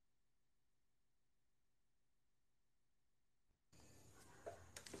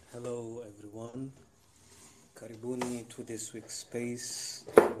Hello everyone, karibuni to this week's space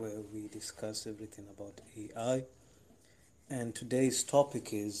where we discuss everything about AI. And today's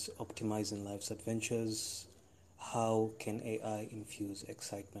topic is optimizing life's adventures. How can AI infuse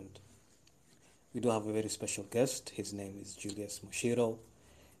excitement? We do have a very special guest. His name is Julius Moshiro.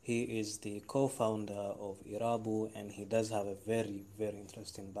 He is the co founder of Irabu and he does have a very, very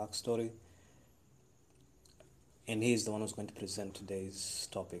interesting backstory. And he is the one who's going to present today's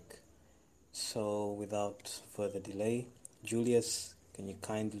topic. So, without further delay, Julius, can you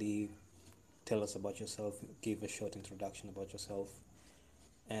kindly tell us about yourself, give a short introduction about yourself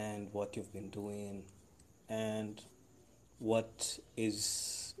and what you've been doing and what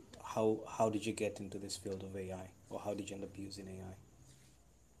is how did you get into this field of AI or how did you end up using AI?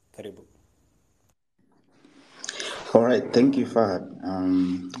 Karibu. All right, thank you,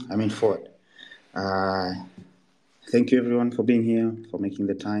 Fahad. Ford. Uh, Thank you, everyone, for being here, for making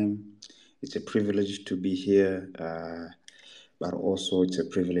the time. It's a privilege to be here, but also it's a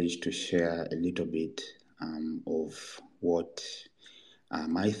privilege to share a little bit of what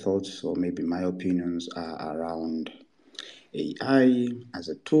my thoughts or maybe my opinions are around AI as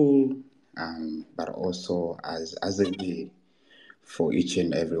a tool, but also as a way for each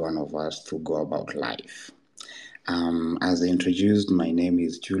and every one of us to go about life. As I introduced, my name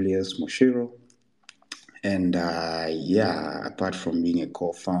is Julius Moshiro. And apart from being a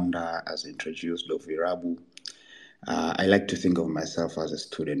co founder, as introduced, of Irabu, I like to think of myself as a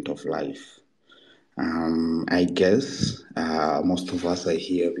student of life. I guess most of us are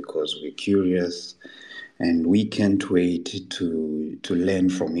here because we're curious and we can't wait to learn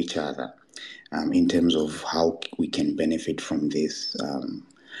from each other in terms of how we can benefit from these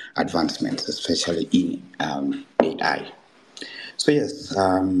advancements, especially in AI. So yes,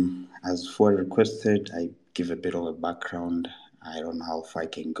 as for requested, I give a bit of a background. I don't know how far I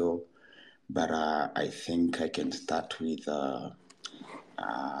can go, but I think I can start with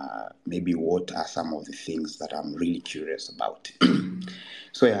maybe what are some of the things that I'm really curious about.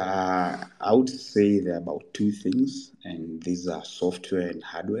 I would say there are about two things, and these are software and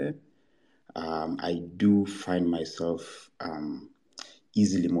hardware. I do find myself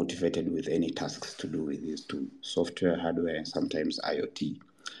easily motivated with any tasks to do with these two software, hardware, and sometimes IoT.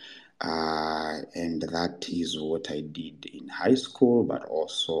 And that is what I did in high school, but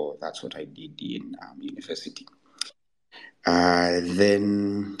also that's what I did in university.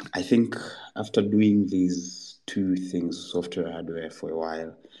 Then I think after doing these two things, software, hardware, for a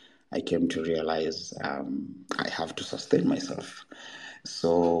while, I came to realize I have to sustain myself.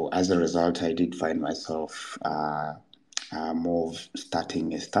 So as a result, I did find myself more of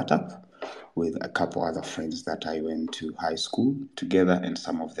starting a startup with a couple other friends that I went to high school together, and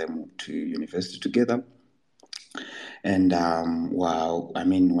some of them to university together. And while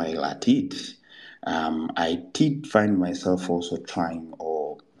at it, I did find myself also trying,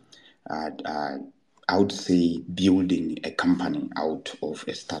 or I would say, building a company out of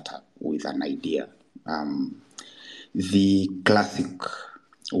a startup with an idea. The classic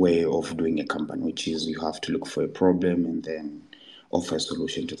way of doing a company, which is you have to look for a problem and then offer a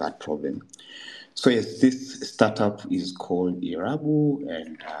solution to that problem. So yes, this startup is called Irabu,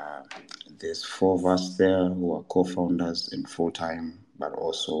 and there's four of us there who are co-founders and full-time, but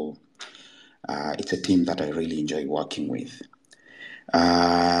also it's a team that I really enjoy working with.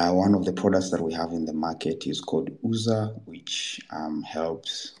 One of the products that we have in the market is called Uza, which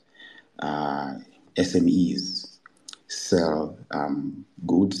helps SMEs sell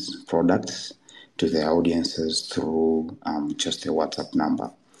goods, products to their audiences through just a WhatsApp number,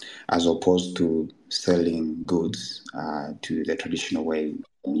 as opposed to selling goods to the traditional way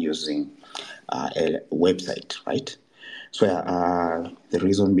using a website, right? The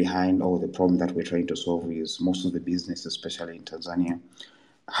reason behind all the problem that we're trying to solve is most of the business, especially in Tanzania,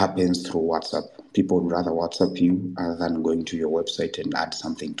 happens through WhatsApp. People would rather WhatsApp you other than going to your website and add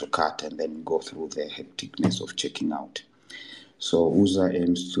something to cart and then go through the hecticness of checking out. So Uza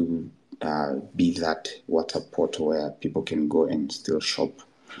aims to be that WhatsApp portal where people can go and still shop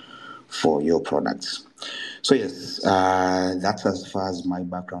for your products. So yes, that's as far as my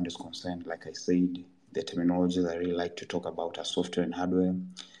background is concerned. Like I said, the terminologies I really like to talk about are software and hardware.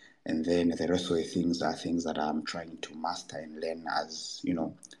 And then the rest of the things are things that I'm trying to master and learn as,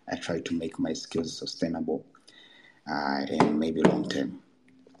 I try to make my skills sustainable and maybe long term.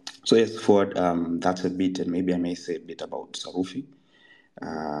 So yes, Ford, that's a bit, and maybe I may say a bit about Sarufi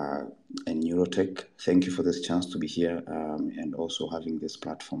and Neurotech. Thank you for this chance to be here and also having this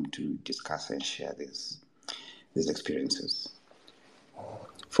platform to discuss and share these experiences.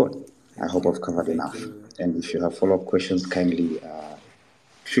 Ford, I Thank hope you. I've covered Thank enough. you. And if you have follow-up questions, kindly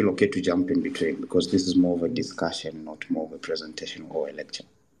feel okay to jump in between, because this is more of a discussion, not more of a presentation or a lecture.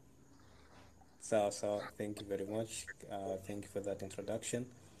 So thank you very much. Thank you for that introduction.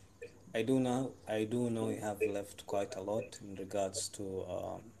 I do know you have left quite a lot in regards to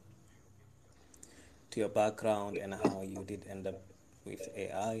your background and how you did end up with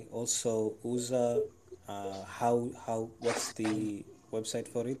AI. Also, Uza, what's the website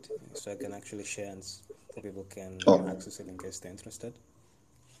for it, so I can actually share and so people can Oh, access it in case they're interested.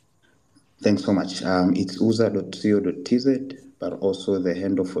 thanks so much. It's uza.co.tz, but also the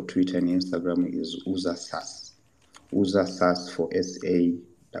handle for Twitter and Instagram is uzasas. Uzasas for SAAS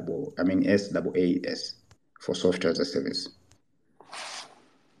for software as a service.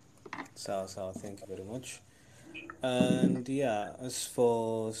 Thank you very much. And yeah, as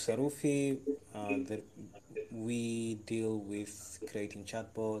for Sarufi, we deal with creating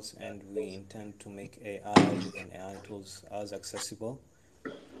chatbots, and we intend to make AI and AI tools as accessible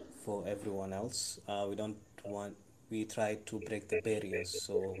for everyone else. We don't want we try to break the barriers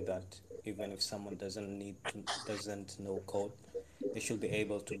so that even if someone doesn't know code, they should be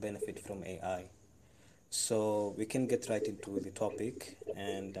able to benefit from AI. So we can get right into the topic,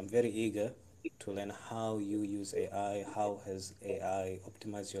 and I'm very eager to learn how you use AI, how has AI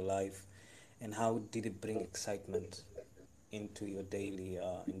optimized your life, and how did it bring excitement into your daily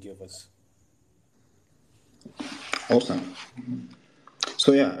endeavors. Awesome.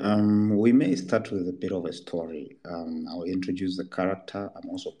 So yeah, we may start with a bit of a story. I'll introduce the character. I'm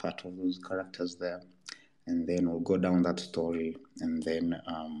also part of those characters there, and then we'll go down that story, and then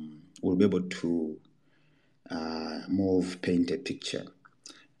we'll be able to paint a picture,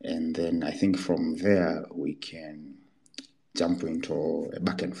 and then I think from there we can jump into a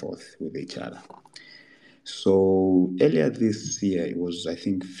back and forth with each other. So earlier this year, it was I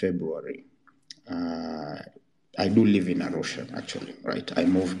think February. I do live in Arusha, actually, right? I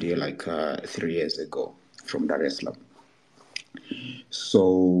moved here like 3 years ago from Dar es Salaam.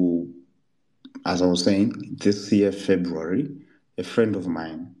 So, as I was saying, this year, February, a friend of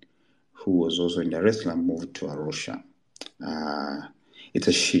mine who was also in Dar es Salaam moved to Arusha. It's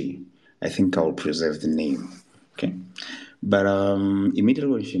a she. I think I'll preserve the name. Okay. But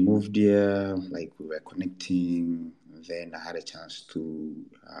immediately when she moved here, like we were connecting, then I had a chance to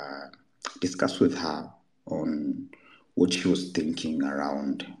discuss with her on what she was thinking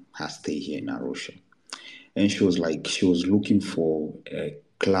around her stay here in Arusha. And she was like, she was looking for a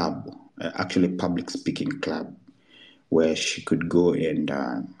club, actually a public speaking club, where she could go and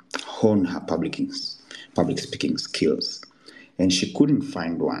hone her public speaking skills. And she couldn't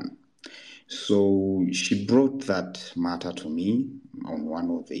find one. So she brought that matter to me on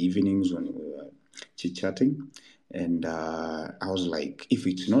one of the evenings when we were chit chatting. And I was like, if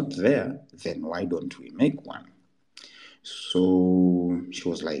it's not there, then why don't we make one? So she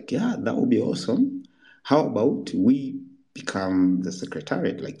was like, yeah, that would be awesome. How about we become the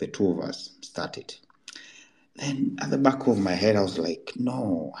secretariat, like the two of us started? Then at the back of my head, I was like,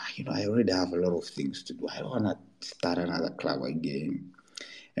 no, I already have a lot of things to do. I don't want to start another club again.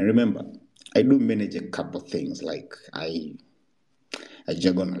 And remember, I do manage a couple of things. Like I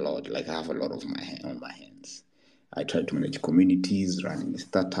juggle a lot. Like I have a lot of on my hands. I try to manage communities, running a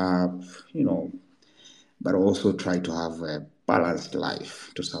startup, but also try to have a balanced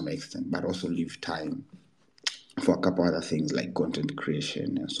life to some extent, but also leave time for a couple other things like content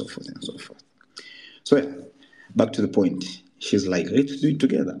creation and so forth and so forth. So yeah, back to the point. She's like, let's do it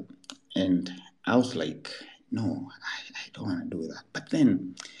together. And I was like, no, I don't want to do that. But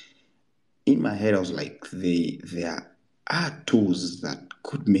then in my head, I was like, there are tools that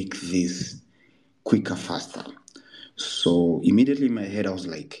could make this quicker, faster. So immediately in my head, I was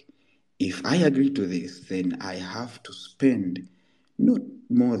like, if I agree to this, then I have to spend not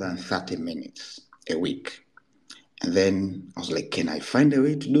more than 30 minutes a week. And then I was like, can I find a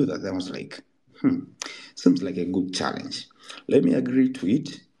way to do that? Then I was like, seems like a good challenge. Let me agree to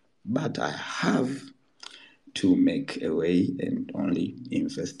it, but I have to make a way and only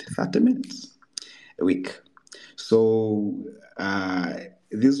invest 30 minutes a week. So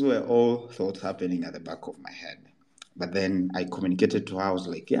these were all thoughts happening at the back of my head. But then I communicated to her, I was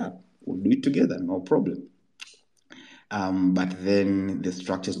like, yeah, we'll do it together, no problem. But then the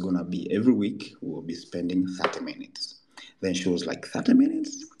structure is going to be every week we'll be spending 30 minutes. Then she was like, 30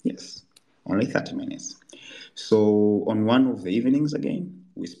 minutes? Yes, only 30 minutes. So on one of the evenings again,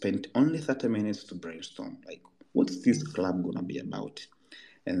 we spent only 30 minutes to brainstorm, like, what's this club going to be about?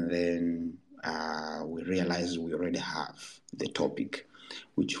 And then we realized we already have the topic,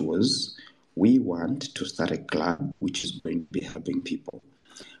 which was we want to start a club which is going to be helping people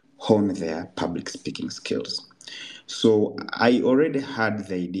hone their public speaking skills. So I already had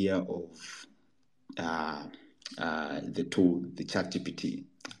the idea of the tool, the ChatGPT,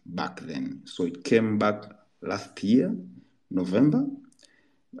 back then. So it came back last year, November.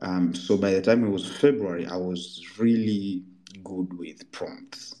 So by the time it was February, I was really good with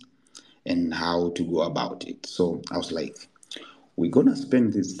prompts and how to go about it. So I was like, we're gonna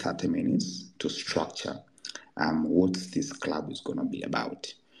spend these 30 minutes to structure what this club is gonna be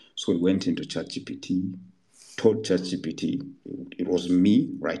about. So we went into ChatGPT, told ChatGPT, it was me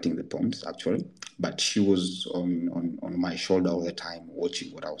writing the prompts actually, but she was on my shoulder all the time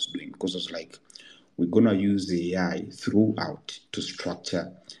watching what I was doing, because I was like, we're gonna use AI throughout to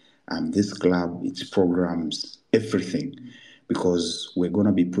structure this club, its programs, everything, because we're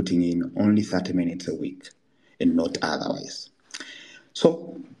gonna be putting in only 30 minutes a week and not otherwise.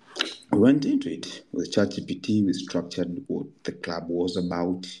 So we went into it with ChatGPT. We structured what the club was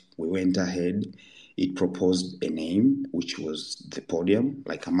about. We went ahead. It proposed a name, which was the podium.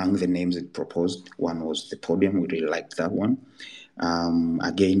 Like among the names it proposed, one was the podium. We really liked that one.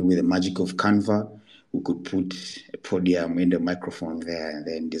 Again, with the magic of Canva, we could put a podium and a microphone there and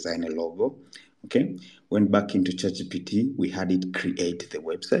then design a logo. Okay. Went back into ChatGPT. We had it create the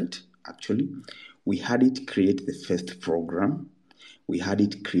website, actually. We had it create the first program. We had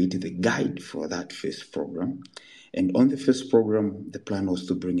it create the guide for that first program. And on the first program, the plan was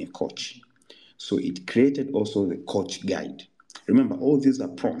to bring a coach. So it created also the coach guide. Remember, all these are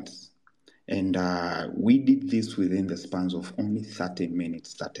prompts. And we did this within the spans of only 30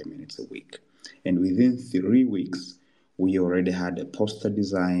 minutes a week. And within 3 weeks, we already had a poster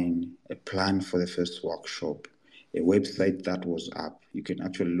design, a plan for the first workshop, a website that was up. You can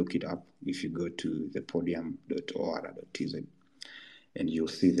actually look it up if you go to thepodium.or.tz. And you'll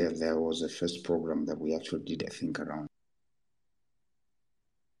see that there was a first program that we actually did, I think, around.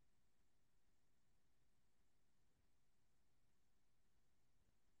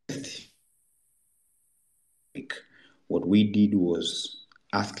 What we did was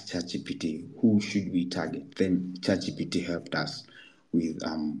ask ChatGPT, who should we target? Then ChatGPT helped us with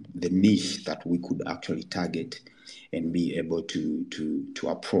the niche that we could actually target and be able to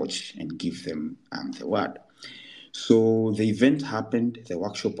approach and give them the word. So the event happened, the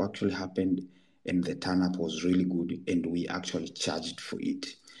workshop actually happened, and the turn up was really good, and we actually charged for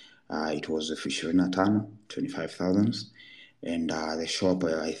it. It was a Fisherina turn, 25,000, and the shop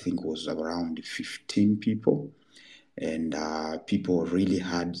I think was around 15 people, and people really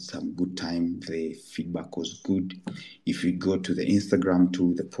had some good time. The feedback was good. If you go to the Instagram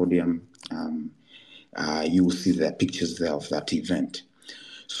to the podium, you will see the pictures there of that event.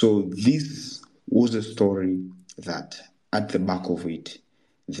 So this was a story that at the back of it,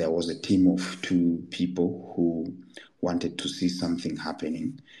 there was a team of 2 people who wanted to see something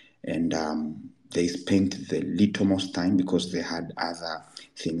happening. And they spent the little most time, because they had other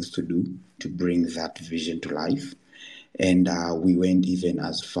things to do, to bring that vision to life. And we went even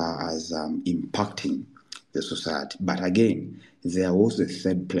as far as impacting the society. But again, there was a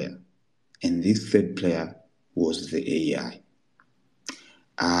third player, and this third player was the AI.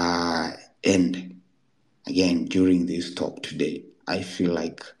 And again, during this talk today, I feel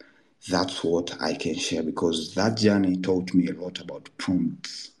like that's what I can share, because that journey taught me a lot about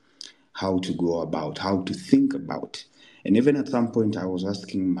prompts, how to go about, how to think about. And even at some point, I was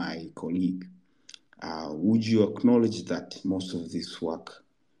asking my colleague, would you acknowledge that most of this work,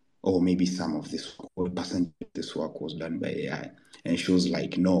 or maybe some of this work, or percentage of this work was done by AI? And she was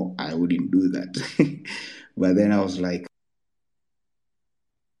like, no, I wouldn't do that. But then I was like,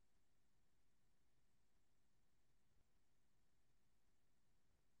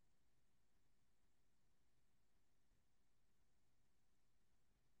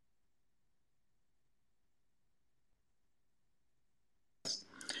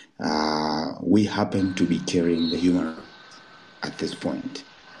 we happen to be carrying the human at this point.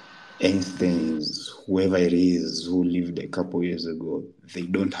 Einstein's, whoever it is who lived a couple years ago, they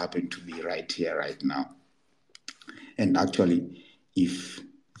don't happen to be right here, right now. And actually, if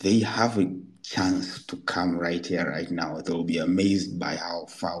they have a chance to come right here, right now, they'll be amazed by how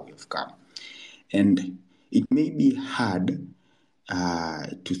far we've come. And it may be hard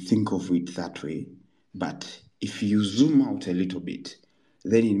to think of it that way, but if you zoom out a little bit,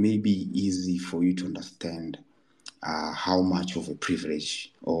 then it may be easy for you to understand how much of a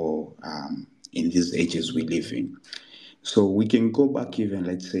privilege, or in these ages we live in. So we can go back even,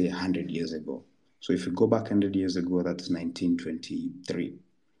 let's say, 100 years ago. So if you go back 100 years ago, that's 1923.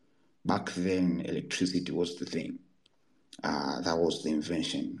 Back then, electricity was the thing. That was the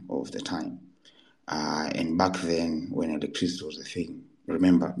invention of the time. And back then, when electricity was a thing,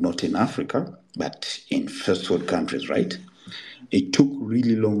 Remember, not in Africa, but in first world countries, right? It took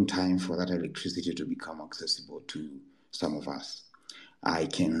really long time for that electricity to become accessible to some of us. I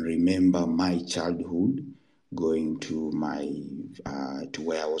can remember my childhood going to to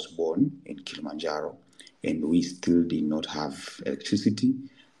where I was born in Kilimanjaro, and we still did not have electricity.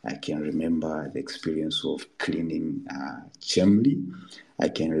 I can remember the experience of cleaning chimney. I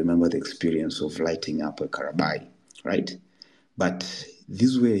can remember the experience of lighting up a karabai, right? But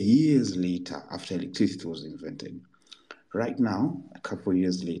these were years later after electricity was invented. Right now, a couple of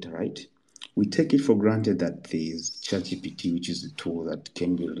years later, right, we take it for granted that there's ChatGPT, which is a tool that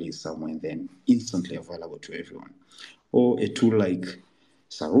can be released somewhere and then instantly available to everyone. Or a tool like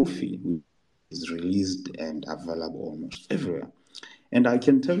Sarufi, which is released and available almost everywhere. And I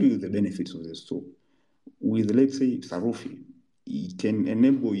can tell you the benefits of this tool. With, let's say, Sarufi, it can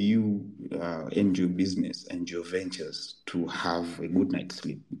enable you and your business and your ventures to have a good night's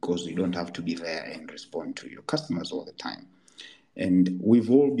sleep because you don't have to be there and respond to your customers all the time. And we've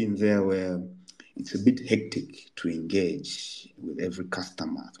all been there where it's a bit hectic to engage with every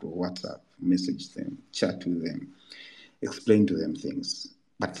customer through WhatsApp, message them, chat with them, explain to them things.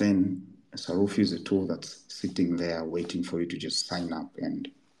 But then Sarufi is a tool that's sitting there waiting for you to just sign up and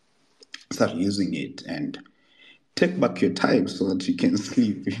start using it and take back your time so that you can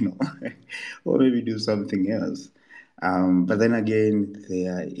sleep, or maybe do something else. But then again,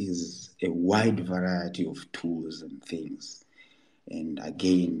 there is a wide variety of tools and things. And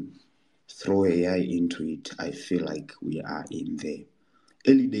again, throw AI into it, I feel like we are in the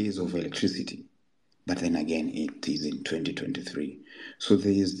early days of electricity. But then again, it is in 2023. So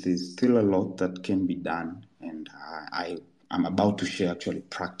there's still a lot that can be done. And I'm about to share actually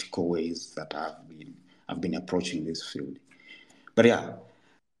practical ways that I've been approaching this field. But yeah,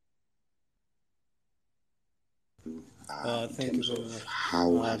 in Thank you terms very of much.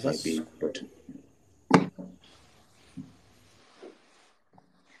 how have I That's been able to.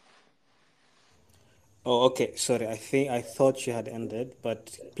 Oh, okay. Sorry, I thought you had ended,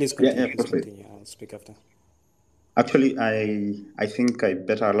 but please Yeah, continue. yeah, Please perfect. continue. I'll speak after. Actually, I think I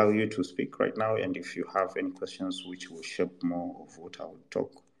better allow you to speak right now, and if you have any questions which will shape more of what I will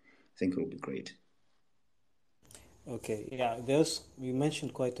talk, I think it will be great. Okay. Yeah, there's you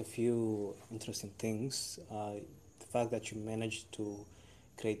mentioned quite a few interesting things. The fact that you managed to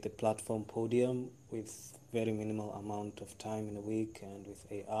create the platform Podium with very minimal amount of time in a week and with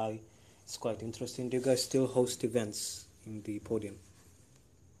AI, it's quite interesting. Do you guys still host events in the Podium?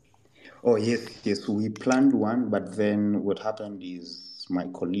 Oh, yes, yes, we planned one, but then what happened is my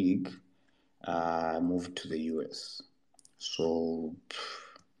colleague moved to the US. So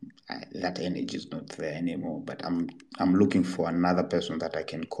that energy is not there anymore, but I'm looking for another person that I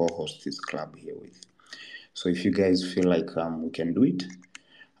can co-host this club here with. So if you guys feel like we can do it,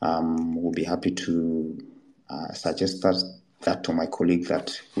 we'll be happy to suggest that to my colleague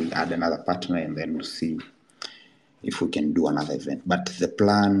that we add another partner and then we'll see if we can do another event. But the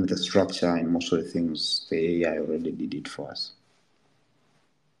plan, the structure, and most of the things, the AI already did it for us.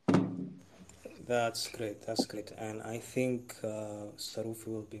 That's great. That's great, and I think Sarufi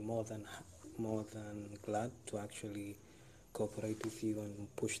will be more than glad to actually cooperate with you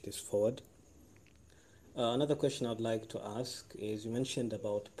and push this forward. Another question I'd like to ask is you mentioned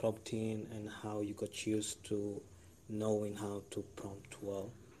about prompting and how you got used to knowing how to prompt well.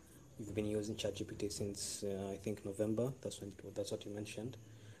 You've been using ChatGPT since I think November. That's what you mentioned.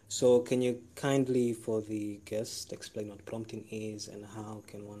 So can you kindly, for the guest, explain what prompting is and how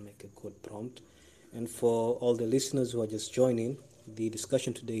can one make a good prompt? And for all the listeners who are just joining, the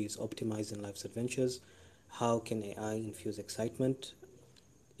discussion today is optimizing life's adventures. How can AI infuse excitement?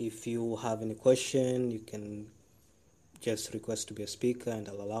 If you have any question, you can just request to be a speaker and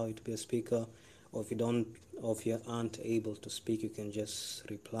I'll allow you to be a speaker. Or if you aren't able to speak, you can just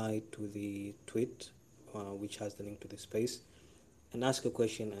reply to the tweet, which has the link to the space, and ask a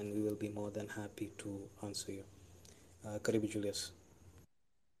question, and we will be more than happy to answer you. Karibu Julius.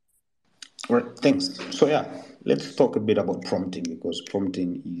 All right, thanks. So yeah, let's talk a bit about prompting because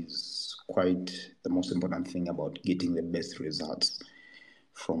prompting is quite the most important thing about getting the best results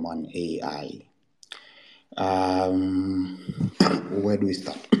from an AI. Um, where do we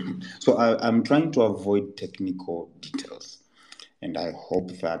start? So I'm trying to avoid technical details, and I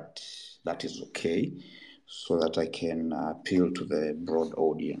hope that that is okay, so that I can appeal to the broad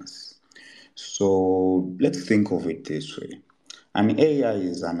audience. So let's think of it this way: an AI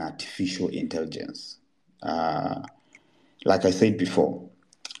is an artificial intelligence. Uh, like I said before,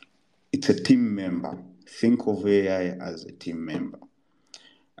 it's a team member. Think of AI as a team member.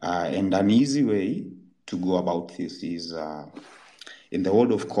 And an easy way to go about this is In the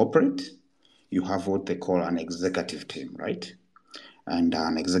world of corporate, you have what they call an executive team, right? And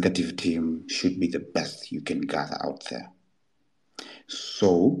an executive team should be the best you can gather out there.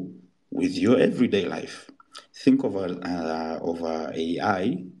 So, with your everyday life, think of a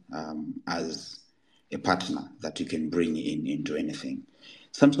AI as a partner that you can bring into anything,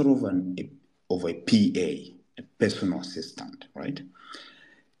 some sort of a PA, a personal assistant, right?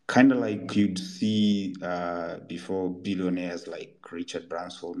 Kind of like you'd see before billionaires like Richard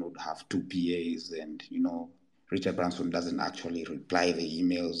Branson would have two PAs, and Richard Branson doesn't actually reply the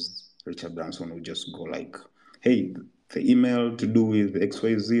emails. Richard Branson would just go like, "Hey, the email to do with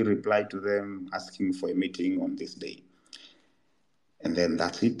XYZ, reply to them asking for a meeting on this day." And then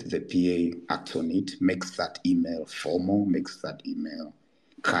that's it. The PA acts on it, makes that email formal, makes that email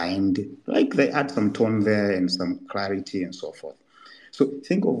kind, like they add some tone there and some clarity and so forth. So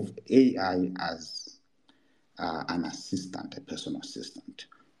think of AI as an assistant, a personal assistant.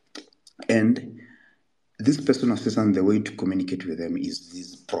 And this personal assistant, the way to communicate with them is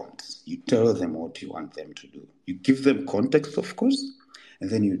these prompts. You tell them what you want them to do. You give them context, of course, and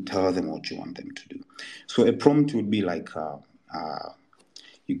then you tell them what you want them to do. So a prompt would be like,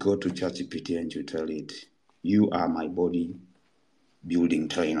 you go to ChatGPT and you tell it, "You are my body building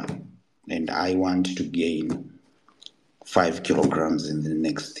trainer, and I want to gain 5 kilograms in the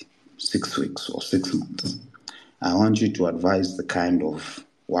next 6 weeks or 6 months. I want you to advise the kind of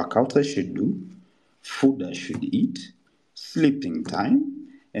workout I should do, food I should eat, sleeping time,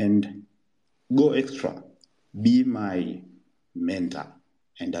 and go extra. Be my mentor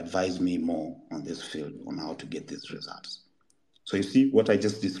and advise me more on this field on how to get these results." So you see what I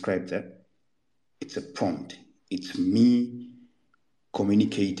just described there? It's a prompt. It's me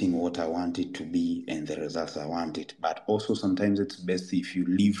communicating what I want it to be and the results I want it. But also sometimes it's best if you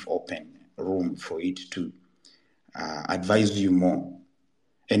leave open room for it to advise you more.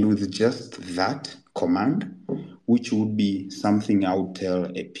 And with just that command, which would be something I would tell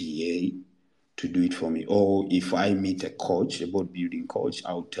a PA to do it for me. Or if I meet a coach, a bodybuilding coach,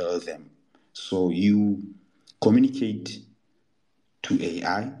 I'll tell them. So you communicate to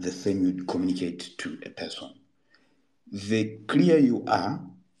AI the same you'd communicate to a person. The clearer you are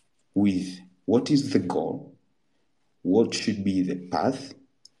with what is the goal, what should be the path,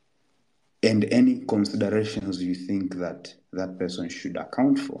 and any considerations you think that that person should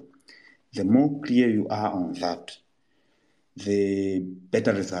account for, the more clear you are on that, the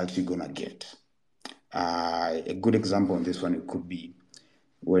better results you're going to get. A good example on this one, it could be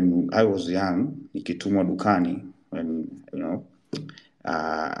when I was young, nikitumwa dukani, when,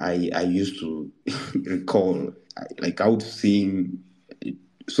 I used to recall, I would sing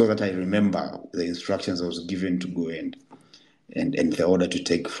so that I remember the instructions I was given to go and the order to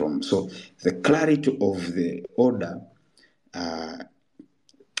take from. So the clarity of the order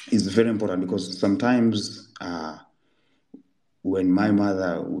is very important, because sometimes when my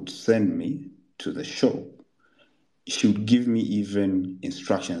mother would send me to the shop, she would give me even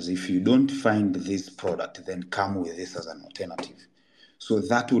instructions. If you don't find this product, then come with this as an alternative. So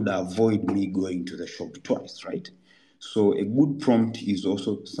that would avoid me going to the shop twice, right? So a good prompt is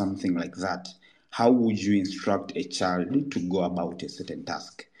also something like that. How would you instruct a child to go about a certain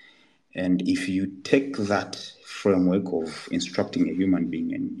task? And if you take that framework of instructing a human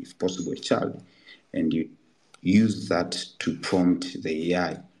being, and if possible a child, and you use that to prompt the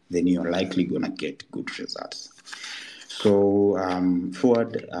AI, then you're likely going to get good results. So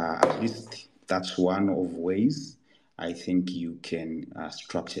forward, at least that's one of ways I think you can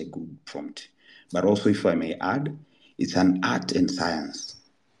structure a good prompt. But also, if I may add, it's an art and science.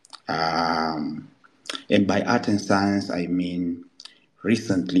 And by art and science, I mean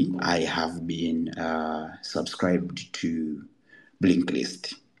recently I have been subscribed to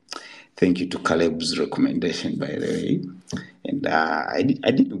Blinkist. Thank you to Caleb's recommendation, by the way. And I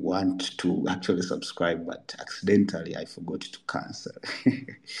didn't want to actually subscribe, but accidentally I forgot to cancel.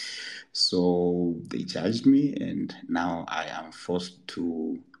 So they charged me, and now I am forced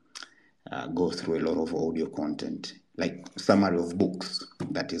to go through a lot of audio content, like summary of books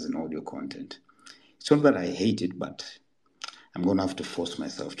that is in audio content. It's not that I hate it, but I'm going to have to force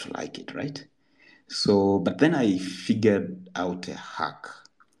myself to like it, right? So, but then I figured out a hack,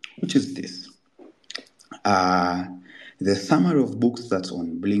 which is this. The summary of books that's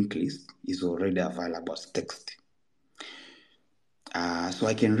on Blinkist is already available as text. So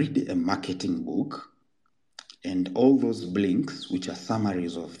I can read a marketing book, and all those blinks, which are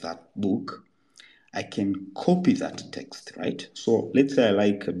summaries of that book, I can copy that text, right? So let's say I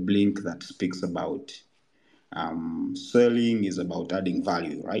like a blink that speaks about selling is about adding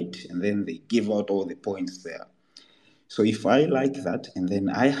value, right? And then they give out all the points there. So if I like that, and then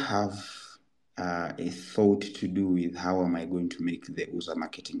I have a thought to do with how am I going to make the user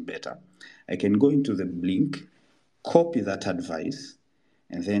marketing better, I can go into the link, copy that advice,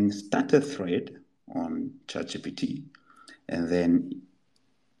 and then start a thread on ChatGPT, and then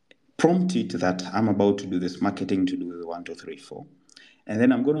prompt it that I'm about to do this marketing to do with 1, 2, 3, 4. And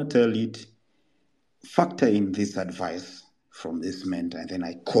then I'm going to tell it, factor in this advice from this mentor, and then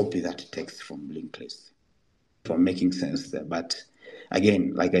I copy that text from link list. If I'm making sense there. But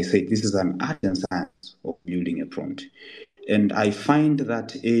again, like I said, this is an art and science of building a prompt. And I find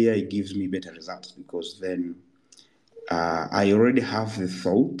that AI gives me better results because then I already have the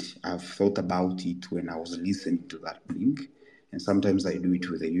thought. I've thought about it when I was listening to that link. And sometimes I do it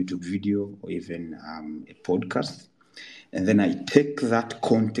with a YouTube video or even a podcast. And then I take that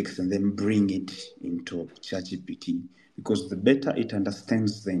context and then bring it into ChatGPT because the better it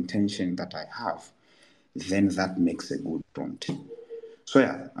understands the intention that I have, then that makes a good prompt. So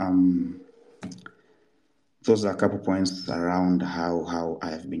yeah, those are a couple points around how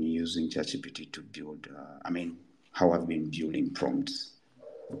I have been using ChatGPT to build. How I've been building prompts.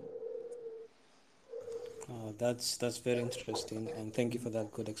 That's very interesting, and thank you for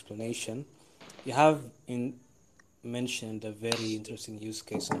that good explanation. You have mentioned a very interesting use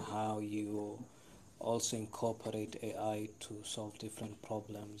case on how you also incorporate AI to solve different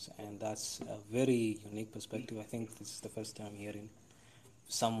problems, and that's a very unique perspective. I think this is the first time I'm hearing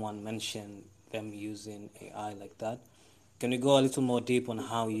someone mention them using AI like that. Can you go a little more deep on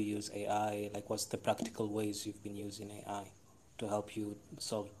how you use AI? Like, what's the practical ways you've been using AI to help you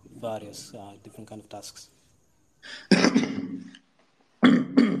solve various different kind of tasks?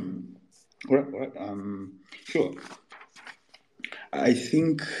 Right. Sure. I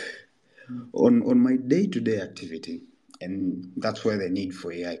think on my day-to-day activity, and that's where the need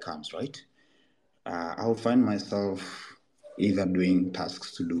for AI comes, right? I'll find myself either doing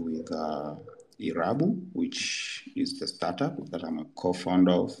tasks to do with Irabu, which is the startup that I'm a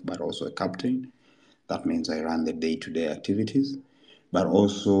co-founder of, but also a captain. That means I run the day-to-day activities. But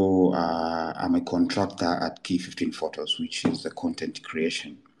also, I'm a contractor at Key 15 Photos, which is the content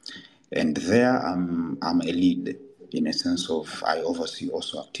creation. And there, I'm a lead in a sense of I oversee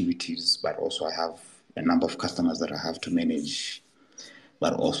also activities, but also I have a number of customers that I have to manage,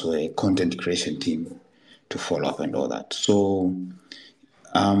 but also a content creation team to follow up and all that. So,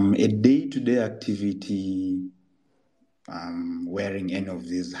 a day-to-day activity wearing any of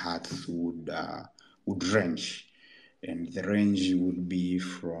these hats would range, and the range would be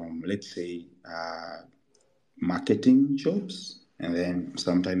from, let's say, marketing jobs, and then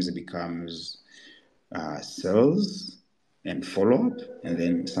sometimes it becomes sales and follow up, and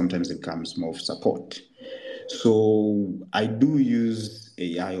then sometimes it becomes more of support. So I do use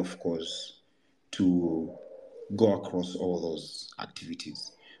AI, of course, to go across all those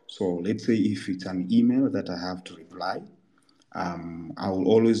activities. So let's say if it's an email that I have to reply, I will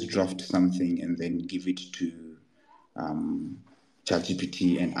always draft something and then give it to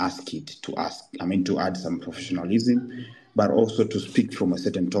ChatGPT and ask it to add some professionalism, but also to speak from a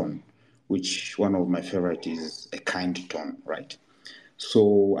certain tone, which one of my favorite is a kind tone, right?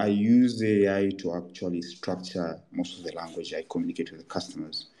 So I use AI to actually structure most of the language I communicate with the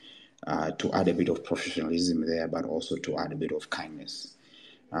customers, to add a bit of professionalism there, but also to add a bit of kindness.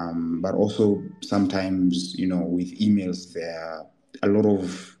 But also sometimes, with emails,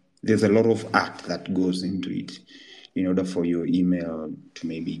 there's a lot of art that goes into it in order for your email to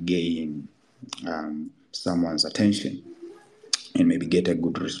maybe gain someone's attention and maybe get a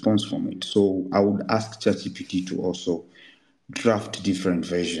good response from it. So I would ask ChatGPT to also draft different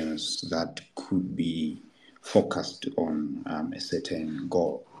versions that could be focused on a certain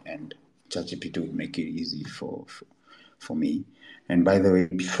goal, and ChatGPT would make it easy for me. And by the way,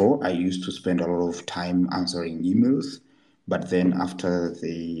 before I used to spend a lot of time answering emails, but then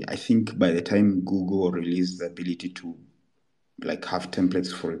I think by the time Google released the ability to like have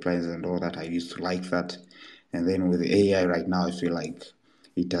templates for replies and all that, I used to like that. And then with AI right now, I feel like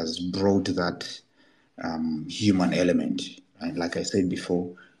it has brought that human element. And like I said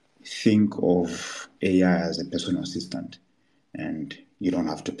before, think of AI as a personal assistant, and you don't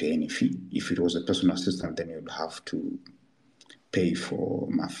have to pay any fee. If it was a personal assistant, then you'd have to pay for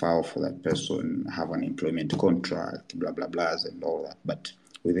my file for that person, have an employment contract, blah blah blahs and all that. But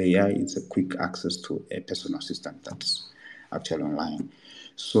with AI, it's a quick access to a personal assistant that's actually online.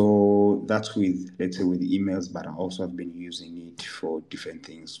 So that's with, let's say, with emails, but I also have been using it for different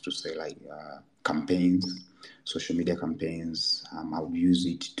things to say like campaigns, social media campaigns. I would use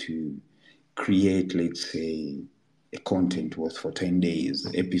it to create, let's say, a content worth for 10 days,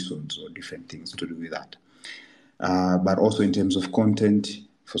 episodes or different things to do with that. But also in terms of content,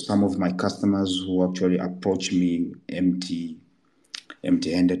 for some of my customers who actually approach me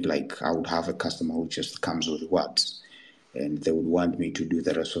empty-handed, like I would have a customer who just comes with words and they would want me to do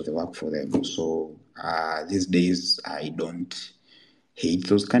the rest of the work for them. So these days I don't hate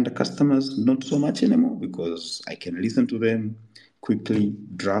those kind of customers, not so much anymore, because I can listen to them quickly,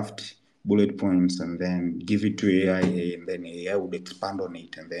 draft bullet points, and then give it to AI, and then AI would expand on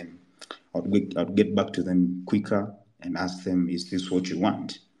it, and then I'd get back to them quicker and ask them, is this what you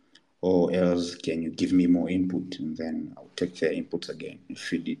want? Or else, can you give me more input? And then I'll take their inputs again and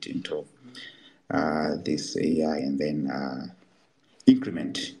feed it into this AI, and then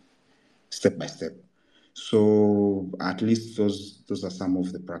increment step by step. So at least those are some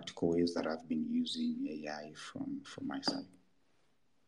of the practical ways that I've been using AI from my side.